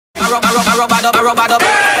Hi.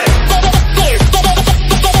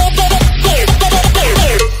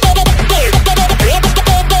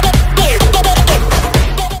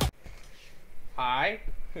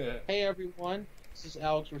 Hey everyone, this is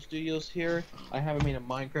Alex from Studios here. I haven't made a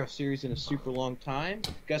Minecraft series in a super long time.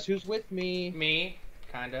 Guess who's with me? Me,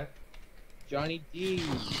 kinda. Johnny D.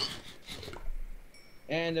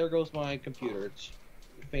 And there goes my computer.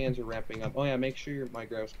 The fans are ramping up. Oh yeah, make sure my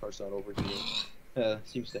graphics card's not overheating.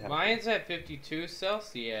 Seems to happen. Mine's at 52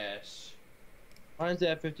 Celsius. Mine's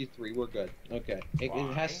at 53. We're good. Okay. It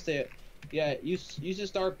has to stay. Yeah, you should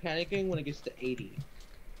start panicking when it gets to 80.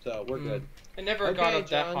 So we're good. I never got up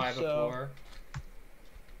that high before.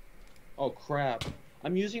 Oh crap!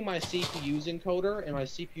 I'm using my CPU's encoder, and my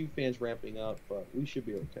CPU fan's ramping up, but we should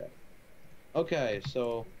be okay. Okay,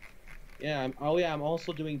 so yeah, I'm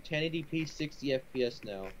also doing 1080p 60 FPS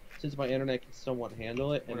now, since my internet can somewhat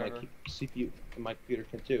handle it, and my CPU and my computer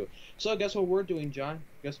can too. So guess what we're doing, John?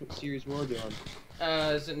 Guess what series we're doing?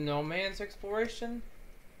 Is it Nomad's Exploration?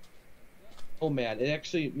 Nomad. It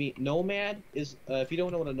actually Nomad is if you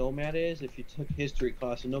don't know what a nomad is, if you took history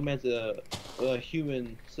class, a nomad's a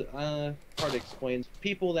human. Hard to explain.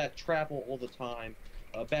 People that travel all the time.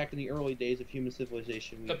 Back in the early days of human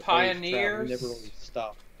civilization, the pioneers. We never really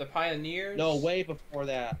stopped. The pioneers. No, way before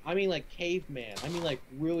that. I mean, like caveman. I mean, like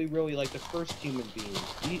really, like the first human beings.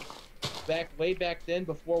 Way back then,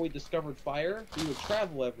 before we discovered fire, we would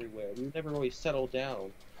travel everywhere. We would never really settle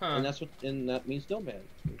down. Huh. And that means nomad,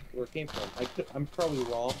 where it came from. I'm probably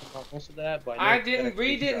wrong about most of that, but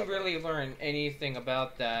we didn't really learn anything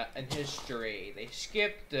about that in history. They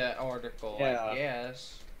skipped the article, yeah. I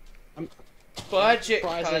guess. Budget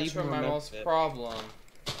cuts were my most problem.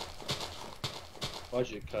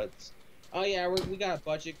 Budget cuts. Oh yeah, we got a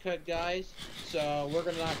budget cut, guys. So we're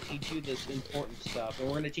gonna not teach you this important stuff, and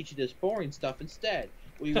we're gonna teach you this boring stuff instead.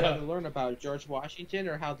 We want to learn about George Washington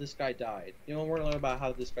or how this guy died. You know, we're gonna learn about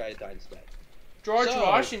how this guy died instead. George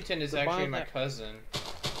Washington is actually my cousin.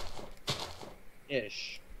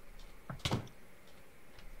 Ish.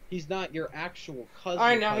 He's not your actual cousin.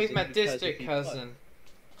 I know, he's my distant cousin.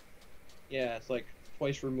 Yeah, it's like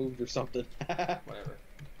twice removed or something. Whatever.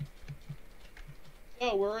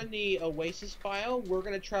 So we're in the Oasis biome. We're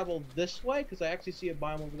gonna travel this way because I actually see a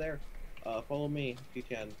biome over there. Follow me if you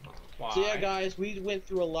can. Why? So yeah, guys, we went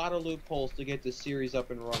through a lot of loopholes to get this series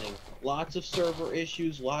up and running. Lots of server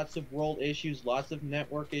issues, lots of world issues, lots of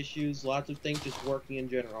network issues, lots of things just working in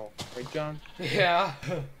general. Right, John? Yeah.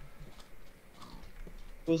 It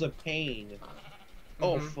was a pain.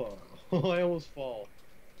 Oh fuck! I almost fall.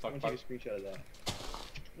 I'm gonna take a screenshot of that.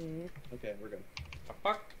 Okay, we're good.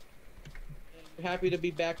 Fuck. You happy to be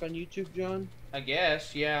back on YouTube, John? I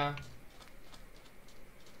guess, yeah.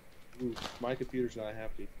 Ooh, my computer's not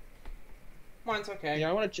happy. Mine's okay. Yeah,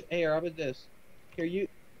 I want to. Hey, how about this? Here, you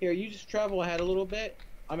just travel ahead a little bit.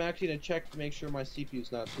 I'm actually gonna check to make sure my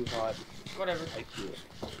CPU's not too hot. Whatever.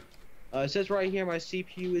 It says right here my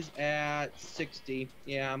CPU is at 60.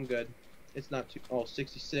 Yeah, I'm good. It's not too. Oh,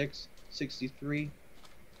 66, 63.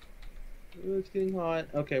 Ooh, it's getting hot.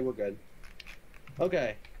 Okay, we're good.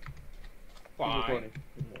 Okay. Fine.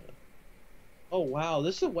 Oh wow,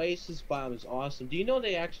 this Oasis biome is awesome. Do you know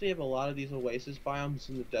they actually have a lot of these Oasis biomes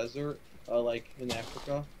in the desert, like in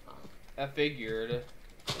Africa? I figured.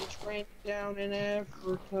 It's raining down in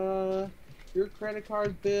Africa. Your credit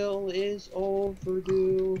card bill is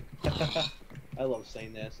overdue. I love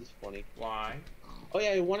saying this. It's funny. Why? Oh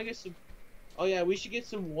yeah, you want to get some? Oh yeah, we should get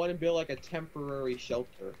some wood and build like a temporary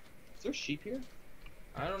shelter. Is there sheep here?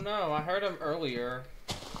 I don't know. I heard them earlier.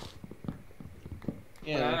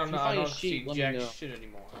 Yeah, but I don't know. I don't see jack shit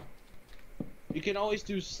anymore. You can always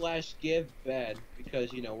do /give bed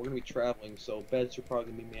because you know we're gonna be traveling, so beds are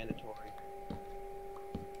probably gonna be mandatory.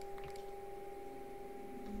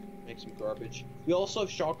 Make some garbage. We also have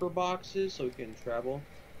shulker boxes so we can travel.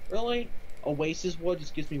 Really? Oasis wood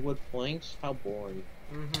just gives me wood planks? How boring.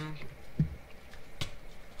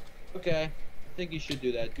 Okay, I think you should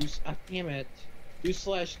do that. Damn it. Do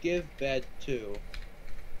 /give bed too.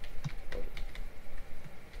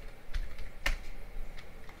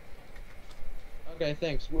 Okay,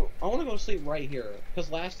 thanks. Well, I want to go to sleep right here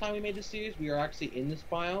because last time we made this series, we were actually in this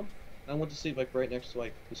biome. And I went to sleep like right next to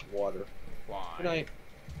like this water. Why? Good night.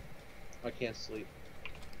 I can't sleep.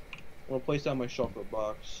 I'm gonna place down my shulker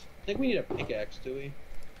box. I think we need a pickaxe, do we?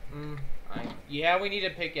 Yeah, we need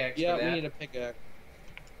a pickaxe. Yeah, for that. we need a pickaxe.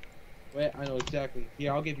 Wait, I know exactly.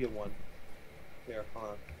 Here, I'll give you one. Here, hold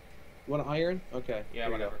on. You want an iron? Okay. Yeah,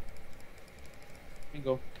 whatever. Here you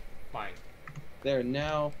go. Fine. There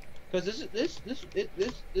now. Because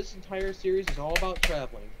this entire series is all about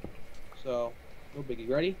traveling, so no biggie.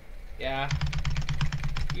 Ready? Yeah.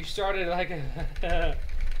 You started like a...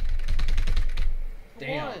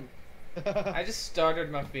 Damn. I just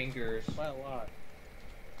started my fingers. By a lot.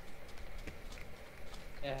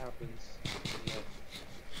 It happens.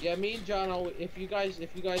 Yeah, me and John if you guys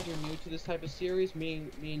are new to this type of series, me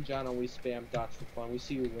and John always spam dots for fun. We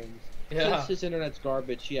see who wins. Yeah. Since his internet's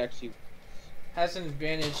garbage, he actually has an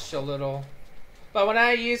advantage a little. But when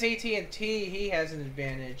I use AT&T, he has an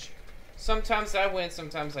advantage. Sometimes I win,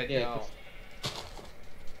 sometimes I don't.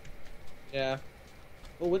 Yeah.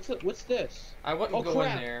 Oh, what's this? I wouldn't go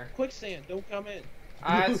in there. Quicksand, don't come in.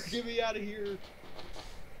 Get me out of here.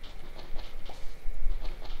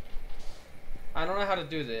 I don't know how to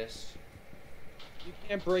do this. You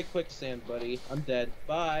can't break quicksand, buddy. I'm dead.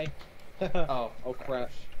 Bye. Oh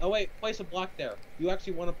crap. Oh wait, place a block there. You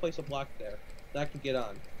actually want to place a block there. That can get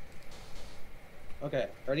on. Okay,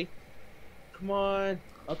 ready? Come on.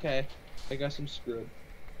 Okay, I guess I'm screwed.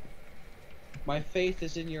 My faith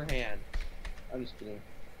is in your hand. I'm just kidding.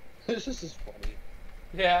 This is funny.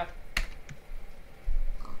 Yeah.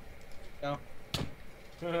 No.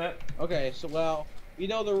 Okay, so well, you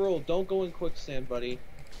know the rule. Don't go in quicksand, buddy.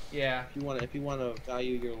 Yeah. If you wanna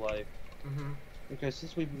value your life. Mhm. Okay,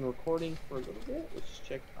 since we've been recording for a little bit, let's just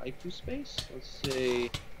check IP space. Let's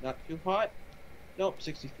see, not too hot. Nope,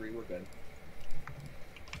 63. We're good.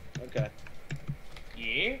 Okay.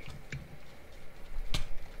 Yeah.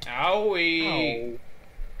 Owie. Ow.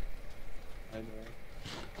 I know.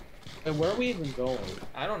 And where are we even going?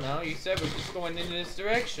 I don't know. You said we're just going in this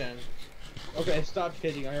direction. Okay, stop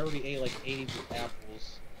kidding. I already ate like 80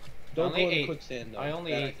 apples. Don't go in quicksand though. I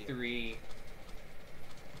only ate 3.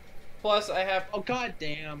 Plus, I have. Oh god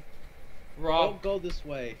damn! Raw. Don't go this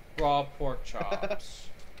way. Raw pork chops.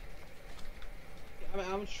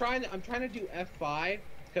 I'm trying to do F5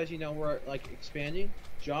 because you know we're like expanding.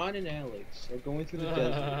 John and Alex are going through the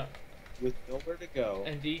desert with nowhere to go.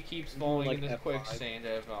 And D keeps falling like in this F5. quicksand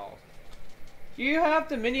as well. Do you have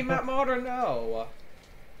the mini-map mod or no?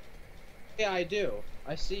 Yeah, I do.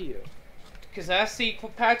 I see you. Because I see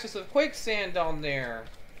patches of quicksand on there.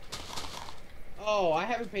 Oh, I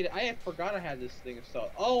haven't paid it. I forgot I had this thing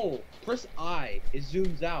installed. Oh, press I. It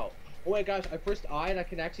zooms out. Oh my gosh, I pressed I and I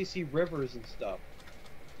can actually see rivers and stuff.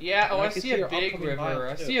 Yeah, and I see a big river.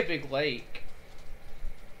 I see a big lake.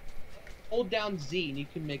 Hold down Z and you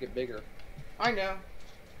can make it bigger. I know.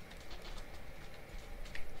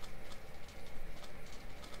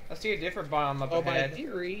 I see a different biome up ahead. By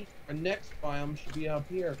theory, our next biome should be up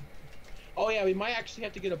here. Oh yeah, we might actually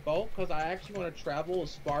have to get a boat because I actually want to travel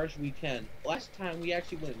as far as we can. Last time we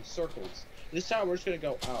actually went in circles. This time we're just going to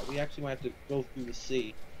go out. We actually might have to go through the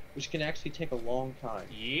sea, which can actually take a long time.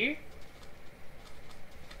 Yeah?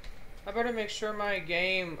 I better make sure my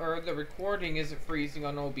game or the recording isn't freezing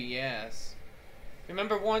on OBS.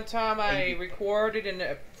 Remember one time I recorded and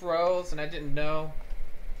it froze and I didn't know?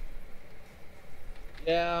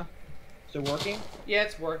 Yeah. Is it working? Yeah,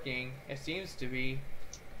 it's working. It seems to be.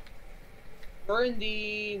 We're in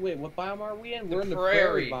the... Wait, what biome are we in? We're in the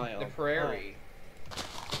prairie biome. The prairie.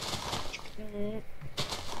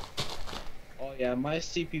 Oh yeah, my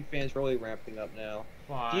CPU fan's really ramping up now.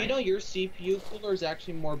 Why? Do you know your CPU cooler is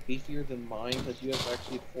actually more beefier than mine because you have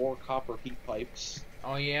actually 4 copper heat pipes?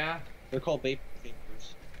 Oh yeah? They're called vapor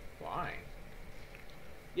chambers. Why?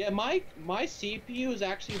 Yeah, my CPU is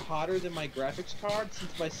actually hotter than my graphics card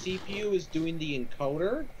since my CPU is doing the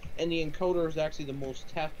encoder, and the encoder is actually the most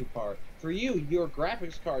tacky part. For you, your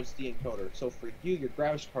graphics card's the encoder, so for you, your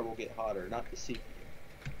graphics card will get hotter, not the CPU.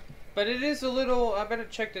 But it is a little. I better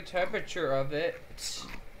check the temperature of it,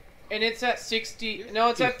 and it's at 60.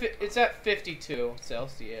 No, it's at 52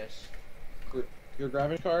 Celsius. Your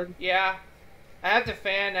graphics card? Yeah, I have the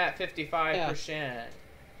fan at 55%. Yeah.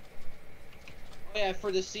 Oh yeah,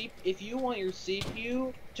 for the if you want your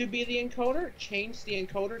CPU to be the encoder, change the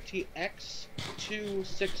encoder to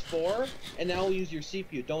X264, and that will use your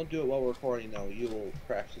CPU. Don't do it while recording though, you will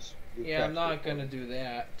crash this. Yeah, I'm not gonna do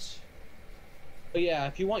that. But yeah,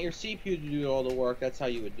 if you want your CPU to do all the work, that's how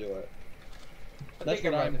you would do it. That's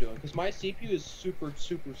what I'm doing, because my CPU is super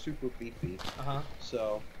beefy. Uh-huh.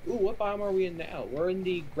 So, ooh, what biome are we in now? We're in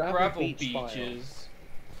the gravel beach biome.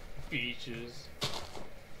 Beaches.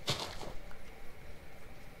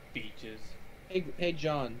 Hey,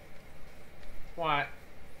 John. What?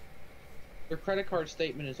 Your credit card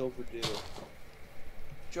statement is overdue.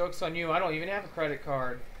 Joke's on you, I don't even have a credit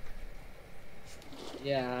card.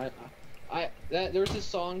 Yeah, there's this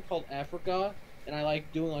song called Africa, and I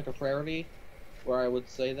like doing like a parody where I would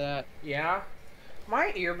say that. Yeah?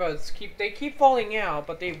 My earbuds keep falling out,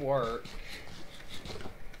 but they work.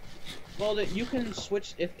 Well, you can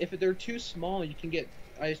switch, if they're too small, you can get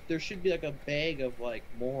there should be like a bag of like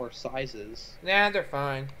more sizes. Nah, they're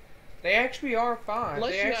fine. They actually are fine.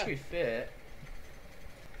 Unless They you actually fit.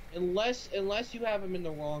 Unless you have them in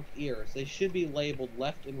the wrong ears, they should be labeled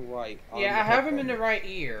left and right. On Yeah, the I have them in the headphone. right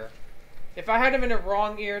ear. If I had them in the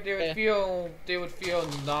wrong ear, Yeah. they would feel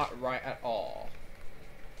not right at all.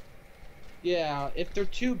 Yeah, if they're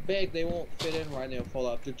too big, they won't fit in right and they'll fall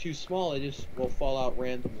out. If they're too small, they just will fall out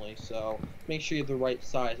randomly. So make sure you have the right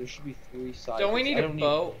size. There should be 3 sizes. Don't we need a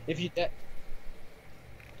boat? If you.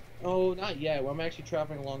 Oh, not yet. Well, I'm actually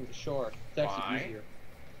traveling along the shore. It's actually Why? easier.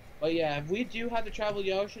 But yeah, if we do have to travel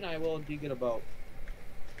the ocean, I will indeed get a boat.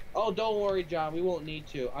 Oh, don't worry, John. We won't need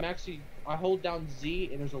to. I hold down Z,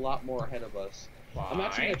 and there's a lot more ahead of us. Why? I'm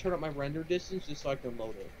actually gonna turn up my render distance just so I can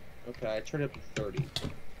load it. Okay, I turned it up to 30.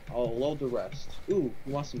 I'll load the rest. Ooh,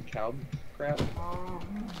 you want some cow crap?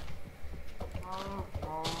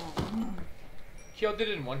 Killed it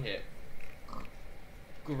in one hit.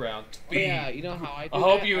 Ground beef. Oh, yeah, you know how I do I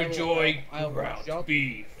hope that? you enjoy I will ground jump.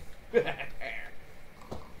 beef.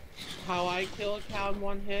 How I kill a cow in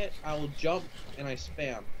one hit, I will jump and I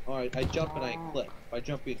spam. Alright, I jump and I click. If I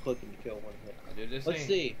jump and click and kill one hit. I do this Let's thing.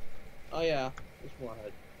 see. Oh yeah, there's more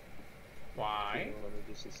ahead. Why?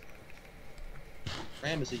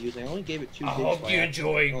 Ram is using. I only gave it 2 I digs hope by you accident.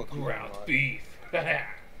 enjoy Oh, ground God. beef. Ground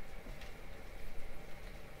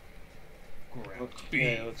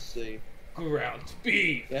Okay, beef. let's see. Ground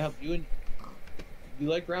beef. Yeah, you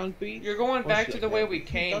like ground beef? You're going Of back course to you the like way ground we beef.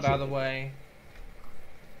 Who came, by doesn't? the way.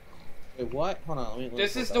 Wait, what? Hold on, let me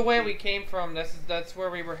This go is back the way to- we came from. That's where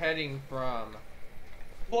we were heading from.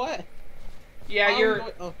 What? Yeah, I'm you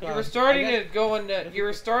oh, were God. starting I to got- go into. You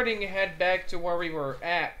were starting to head back to where we were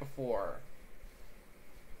at before.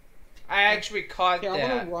 I actually caught Here, I'm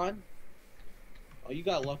that. gonna run. Oh, you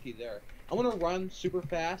got lucky there. I'm gonna run super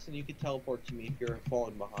fast, and you can teleport to me if you're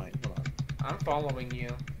falling behind. Hold on. I'm following you.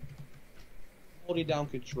 Holding down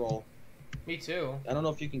control. Me too. I don't know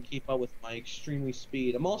if you can keep up with my extremely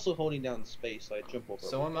speed. I'm also holding down space, so I jump over.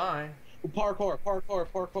 So am I. Oh, parkour, parkour,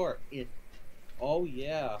 parkour. In. Oh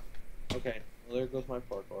yeah. Okay, well, there goes my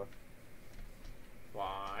parkour.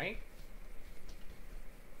 Why?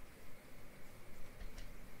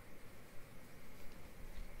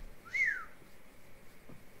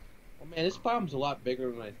 Oh man, this bomb's a lot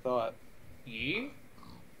bigger than I thought. Yeah?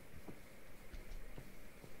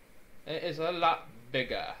 It is a lot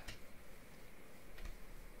bigger.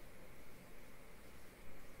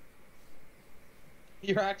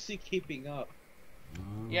 You're actually keeping up.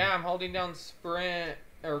 Yeah, I'm holding down sprint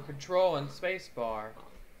or control and spacebar.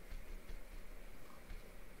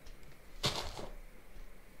 Are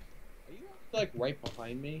you like right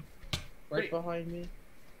behind me? Right Pretty- behind me?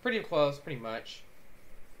 Pretty close, pretty much.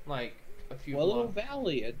 Like a few Well, a little blocks.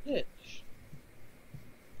 valley, a ditch.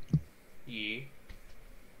 Yeah.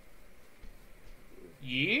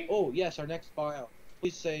 Yeah? Oh yes, our next biome.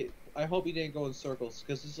 Please say. I hope you didn't go in circles,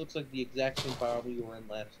 because this looks like the exact same biome we were in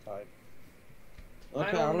last time. I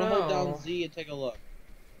Okay, don't I'm gonna hold know. down Z and take a look.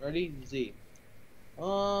 Ready? Z.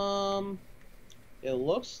 It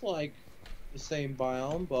looks like the same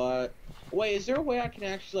biome, but wait, is there a way I can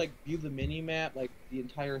actually like view the mini map, like the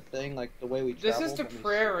entire thing, like the way we This traveled? is the Let me see.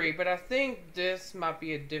 prairie, but I think this might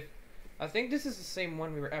be a I think this is the same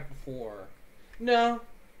one we were at before. No.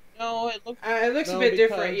 No, it looks. It looks No, a bit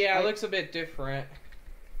different. because Yeah, I- it looks a bit different.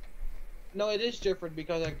 No, it is different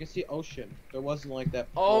because I can see ocean. There wasn't like that.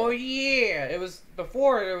 Oh Before. yeah, it was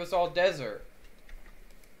before. It was all desert.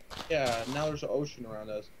 Yeah, now there's an ocean around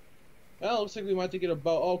us. Well, looks like we might have to get a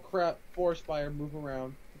boat. Oh crap! Forest fire, move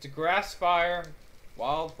around. It's a grass fire,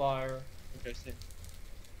 wildfire. Okay, see.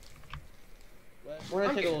 We're gonna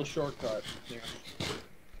I'm take a good. little shortcut here.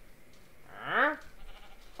 Huh?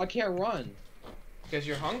 I can't run. Because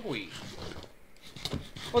you're hungry.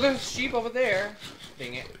 Well, there's sheep over there.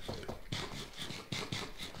 Dang it.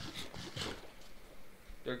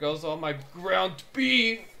 There goes all my ground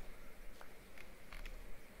beef.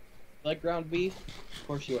 Like ground beef? Of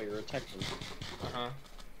course you are. You're a Texan. Uh-huh.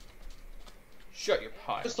 Shut your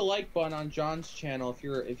pipe. Just a like button on John's channel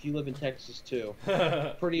if you live in Texas too.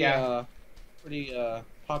 Pretty yeah, pretty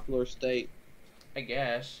popular state. I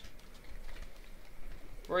guess.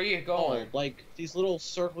 Where are you Oh, going? like these little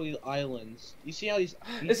circly islands. You see how these?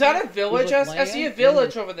 Is that a village? There's, I like, see a land,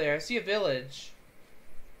 village and over there. I see a village.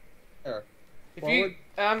 There. If Forward.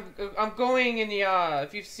 you, I'm going in the.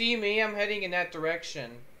 If you see me, I'm heading in that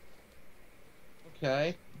direction.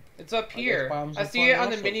 Okay. It's up guess here. biomes I are see it fun on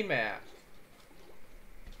the also. mini map.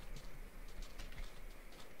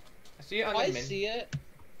 I see it on the I mini. see it.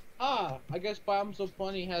 Ah, I guess Biomes of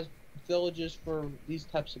Plenty has villages for these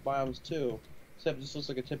types of biomes too. Except this looks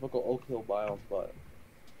like a typical Oak Hill biome, but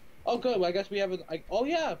Oh, good. Well, I guess we have oh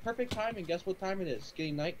yeah, perfect timing. Guess what time it is? It's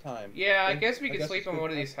getting nighttime. Yeah, I Then guess we I could guess sleep it's in good one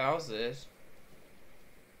of time. these houses.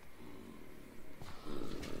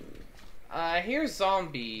 Here's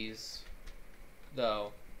zombies,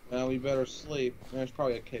 though. Well, we better sleep. There's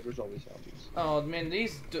probably a kid. There's always zombies. Oh man,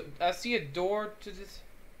 I see a door to this.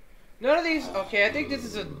 None of these. Okay, I think this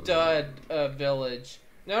is a dud village.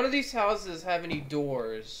 None of these houses have any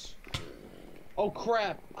doors. Oh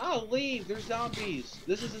crap! I'll leave. There's zombies.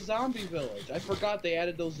 This is a zombie village. I forgot they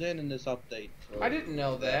added those in this update. So I didn't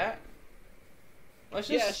know that. Let's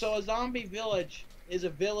just. Yeah, so a zombie village is a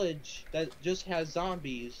village that just has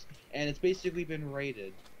zombies, and it's basically been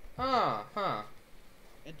raided. Huh.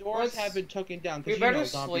 And doors have been taken down. We 'Cause better you know,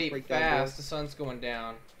 zombies sleep break down fast. doors. The sun's going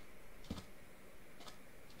down.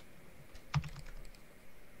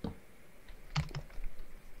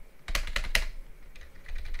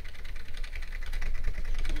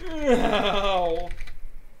 No.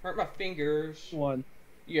 Hurt my fingers. One.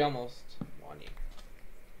 You almost won.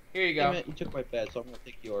 Here you Damn go. it, you took my bed, so I'm gonna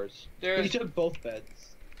take yours. There's. You took both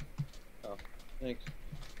beds. Oh, thanks.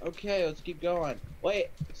 Okay, let's keep going. Wait,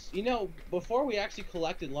 you know, before we actually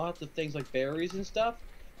collected lots of things like berries and stuff,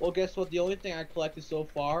 well, guess what? The only thing I collected so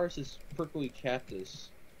far is this prickly cactus.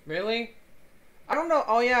 Really? I don't know.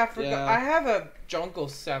 Oh yeah, I forgot. Yeah. I have a jungle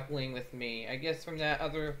sapling with me. I guess from that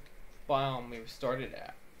other biome we started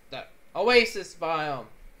at. That oasis biome.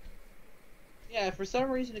 Yeah, for some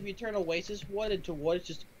reason, if you turn oasis wood into wood, it's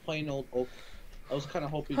just plain old oak. I was kind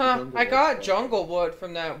of hoping. Huh? jungle I wood, got but- jungle wood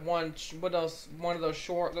from that one. What else? One of those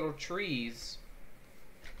short little trees.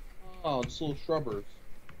 Oh, just little shrubbers.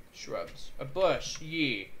 Shrubs. A bush.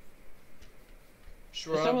 Yeah.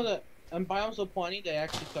 Shrub. Some of the biomes so plenty, they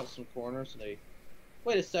actually cut some corners. And they.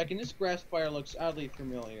 Wait a second, this grass fire looks oddly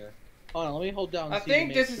familiar. Hold on, let me hold down. I C to think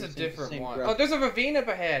make this sure is a it's the different same one. grass- Oh, there's a ravine up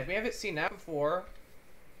ahead. We haven't seen that before.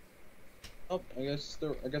 Oh, I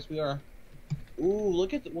guess we are. Ooh,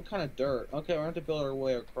 look at what kind of dirt. Okay, we're gonna have to build our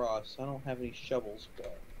way across. I don't have any shovels,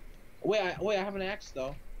 but wait, I have an axe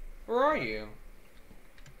though. Where are you?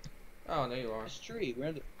 Oh, there you are. This tree.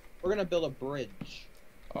 We're gonna build a bridge,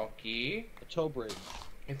 Okay. a tow bridge.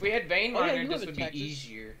 If we had vein Oh, yeah, miner, you this live in would be Texas.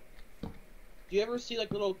 easier. Do you ever see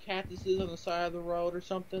like little cactuses on the side of the road or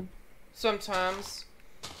something? Sometimes,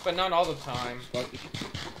 but not all the time. Lucky.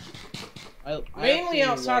 I Mainly absolutely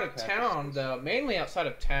outside love of town, cactuses. though. Mainly outside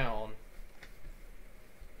of town.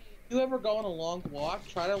 If you ever go on a long walk,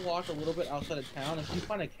 try to walk a little bit outside of town. If you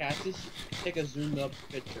find a cactus, take a zoomed up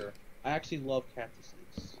picture. I actually love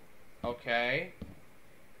cactuses. Okay.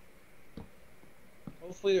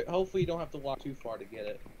 Hopefully you don't have to walk too far to get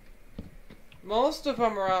it. Most of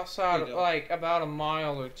them are outside, There you go. like, about a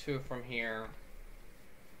mile or two from here.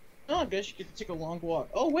 Oh, I guess you could take a long walk.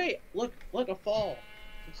 Oh wait, look, a fall.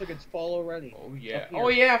 Looks like it's fall already. Oh, yeah. Up here. Oh,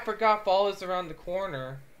 yeah, I forgot fall is around the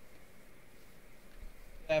corner.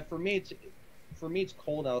 For me, it's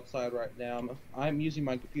cold outside right now. I'm using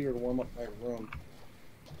my computer to warm up my room.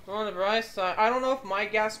 On the bright side, I don't know if my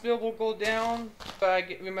gas bill will go down, but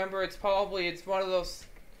remember it's one of those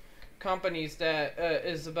companies that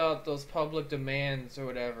is about those public demands or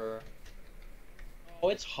whatever. Oh,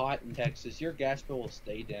 it's hot in Texas. Your gas bill will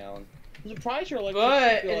stay down. I'm surprised your But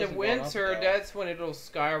electricity bill in the hasn't gone up, winter, though. that's when it'll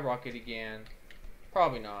skyrocket again.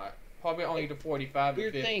 Probably not. Probably only to 45 to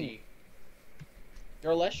Weird 50. thing.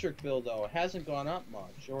 Your electric bill though, it hasn't gone up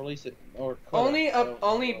much, or at least Only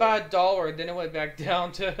by $1, then it went back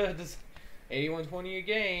down to this 81.20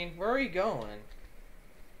 again. Where are you going?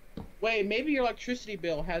 Wait, maybe your electricity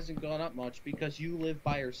bill hasn't gone up much because you live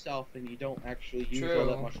by yourself and you don't actually use all True.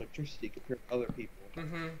 that much electricity compared to other people.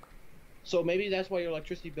 Mm-hmm. So maybe that's why your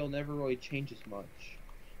electricity bill never really changes much.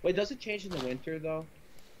 Wait, does it change in the winter though?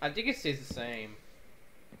 I think it stays the same.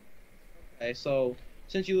 Okay, so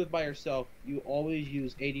since you live by yourself, you always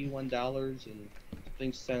use $81 and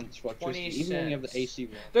something cents for electricity, 20 even when you have the cents. AC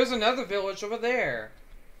run. There's another village over there.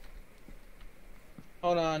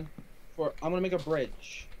 Hold on, I'm gonna make a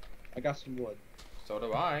bridge. I got some wood. So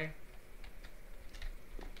do I.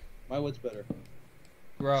 My wood's better,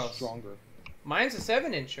 Gross. stronger. Mine's a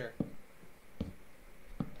 7-incher.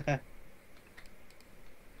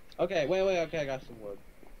 Okay, wait, okay, I got some wood.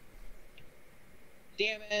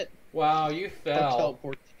 Damn it! Wow, you I'll fell.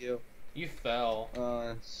 teleport to you. You fell.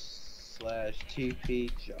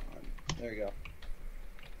 /TP John. There you go.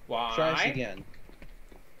 Why? Try this again.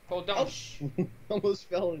 Hold down. Oh.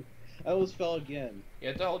 I almost fell again. You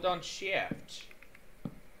have to hold down shift.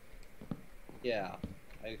 Yeah.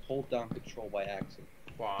 I hold down control by accident.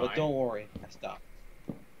 Why? But don't worry, I stopped.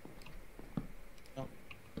 No.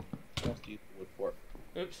 What else do you use wood for?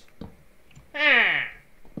 Oops. Ah!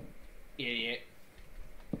 Idiot.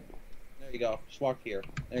 There you go. Just walk here.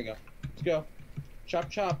 There you go. Let's go. Chop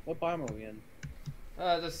chop. What biome are we in?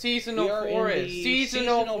 The seasonal We are in forest. the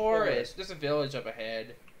Seasonal seasonal forest. forest. There's a village up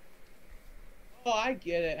ahead. Oh, I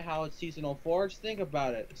get it. How it's seasonal forage. Think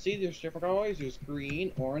about it. See, there's different colors. There's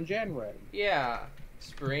green, orange, and red. Yeah.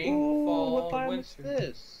 Spring, Ooh, fall, what biome winter. is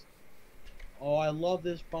this? Oh, I love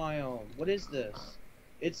this biome. What is this?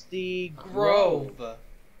 It's the Grove.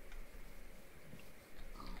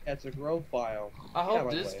 That's a grove biome. I Yeah, hope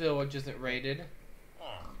by the this way. village isn't raided.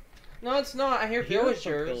 No, it's not. I hear Here's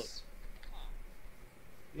some villagers.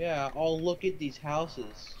 Yeah. Oh, look at these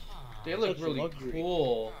houses. They look Such a really luxury.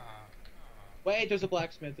 cool. Wait, there's a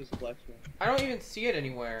blacksmith. There's a blacksmith. I don't even see it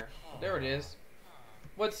anywhere. There it is.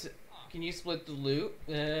 What's... Can you split the loot?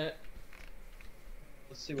 Let's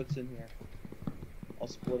see what's in here. I'll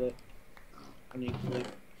split it unequally.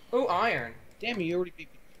 Oh, iron. Damn, you already beat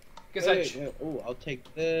me. Guess Oh, I'll take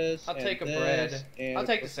this. I'll and take a this, bread. And I'll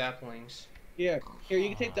take the saplings. Yeah, here you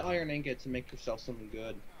can take the iron ingots and make yourself something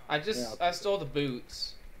good. I stole the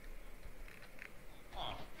boots.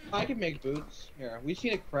 I can make boots. Here, we just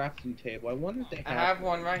need a crafting table. I wonder if they have. I have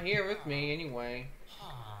one right here with me anyway.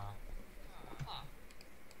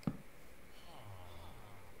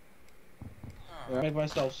 Here, I made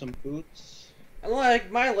myself some boots.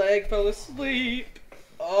 My leg fell asleep.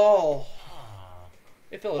 Oh.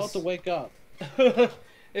 It fell I'll have to asleep. wake up.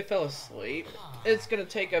 It fell asleep. It's gonna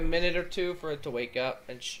take a minute or two for it to wake up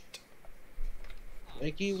and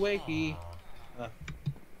Wakey, wakey.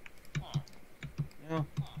 No.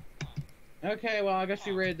 Okay, well, I guess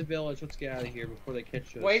we raided the village. Let's get out of here before they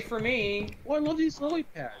catch us. Wait for me. Oh, I love these lily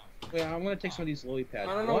pads. Wait, I'm gonna take some of these lily pads.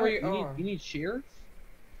 I don't know What? where you are. You need shears?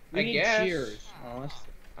 I need guess. shears. Oh, that's...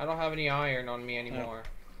 I don't have any iron on me anymore.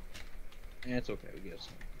 It's okay, we get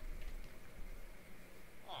some.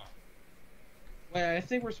 Wait, I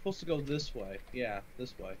think we're supposed to go this way. Yeah,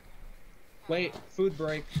 this way. Wait, food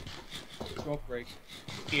break. Smoke break.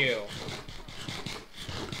 Ew.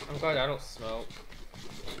 I'm glad I don't smoke.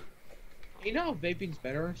 You know how vaping's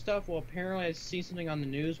better and stuff? Well, apparently I see something on the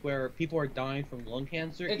news where people are dying from lung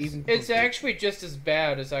cancer. It's actually just as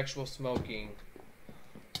bad as actual smoking.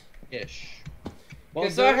 Ish. Well,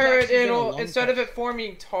 Because I heard there's actually been a it'll, lung instead of test. it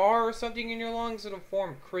forming tar or something in your lungs, it'll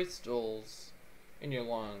form crystals in your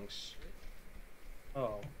lungs.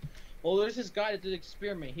 Oh. Well, there's this guy that did an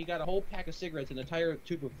experiment. He got a whole pack of cigarettes, an entire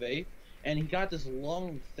tube of vape, and he got this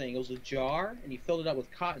lung thing. It was a jar, and he filled it up with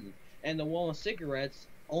cotton. And the one with cigarettes,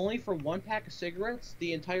 only for one pack of cigarettes,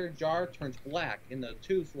 the entire jar turns black, and the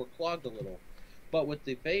tubes were clogged a little. But with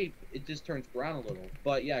the vape, it just turns brown a little.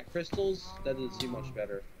 But yeah, crystals, that doesn't seem much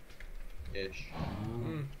better. Ish.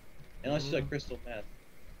 Mm. Unless it's like crystal meth.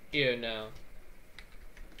 Ew, no.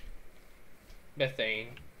 Methane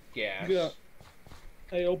gas. Yeah.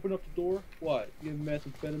 Hey, open up the door. What? You have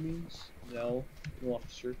methamphetamines? No. No,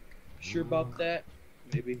 officer. Sure about that?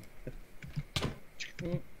 Maybe.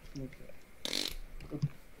 Okay.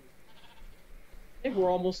 I think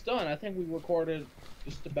we're almost done. I think we recorded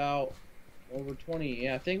just about over 20.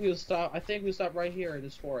 Yeah, I think we'll stop. I think we'll stop right here in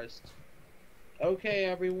this forest. Okay,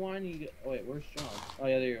 everyone. Oh, wait, where's John? Oh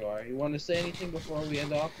yeah, there you are. You want to say anything before we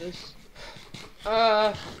end off this?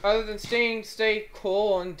 Other than stay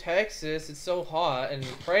cool in Texas, it's so hot, and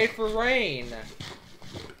pray for rain.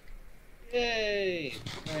 Yay!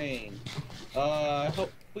 Rain.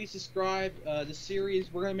 Please subscribe. The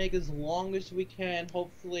series, we're gonna make as long as we can.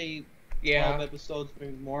 Hopefully, 12 Yeah. episodes,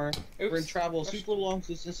 maybe more. Oops. We're gonna travel super long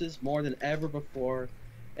distances more than ever before.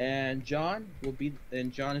 And John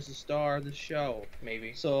is the star of the show.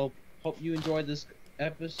 Maybe. So, hope you enjoyed this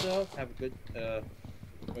episode. Have a good, wait,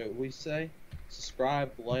 what do we say?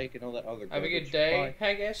 Subscribe, like, and all that other Have a garbage. good day, Bye.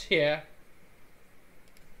 I guess. Yeah.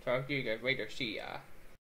 Talk to you guys later. See ya.